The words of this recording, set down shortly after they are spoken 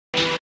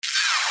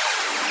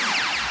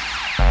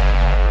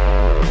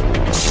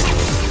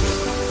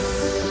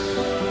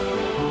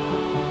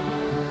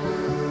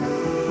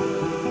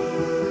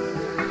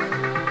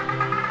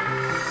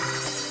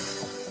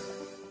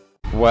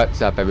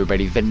What's up,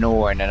 everybody?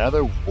 Ven'Orn,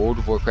 another World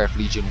of Warcraft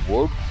Legion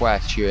World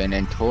Quest here in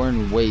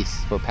Ven'Orn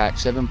Wastes for patch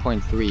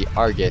 7.3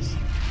 Argus.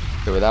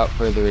 So without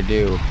further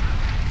ado,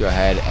 go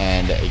ahead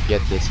and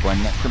get this one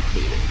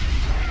completed.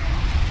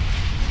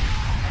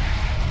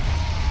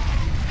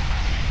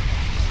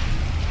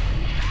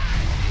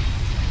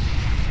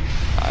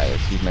 Alright,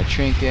 let's use my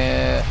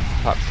trinket,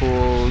 pop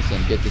fools,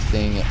 and get this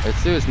thing.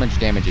 Let's do as much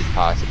damage as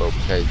possible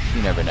because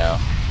you never know.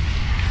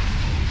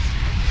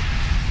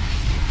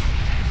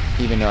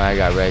 Even though I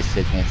got red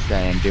sickness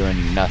and I'm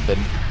doing nothing.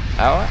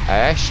 I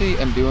actually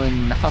am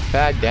doing not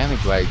bad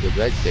damage-wise with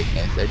red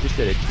sickness. I just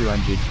did a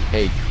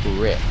 200k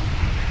crit.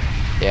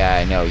 Yeah,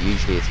 I know,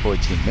 usually it's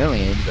 14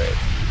 million, but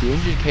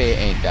 200k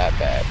ain't that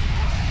bad.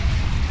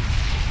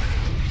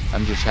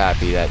 I'm just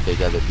happy that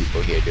there's other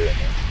people here doing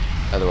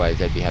it.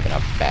 Otherwise, I'd be having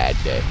a bad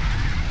day.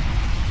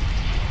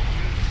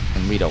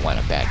 And we don't want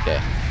a bad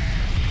day.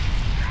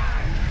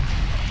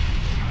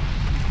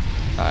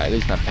 Alright, at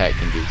least my pet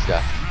can do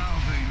stuff.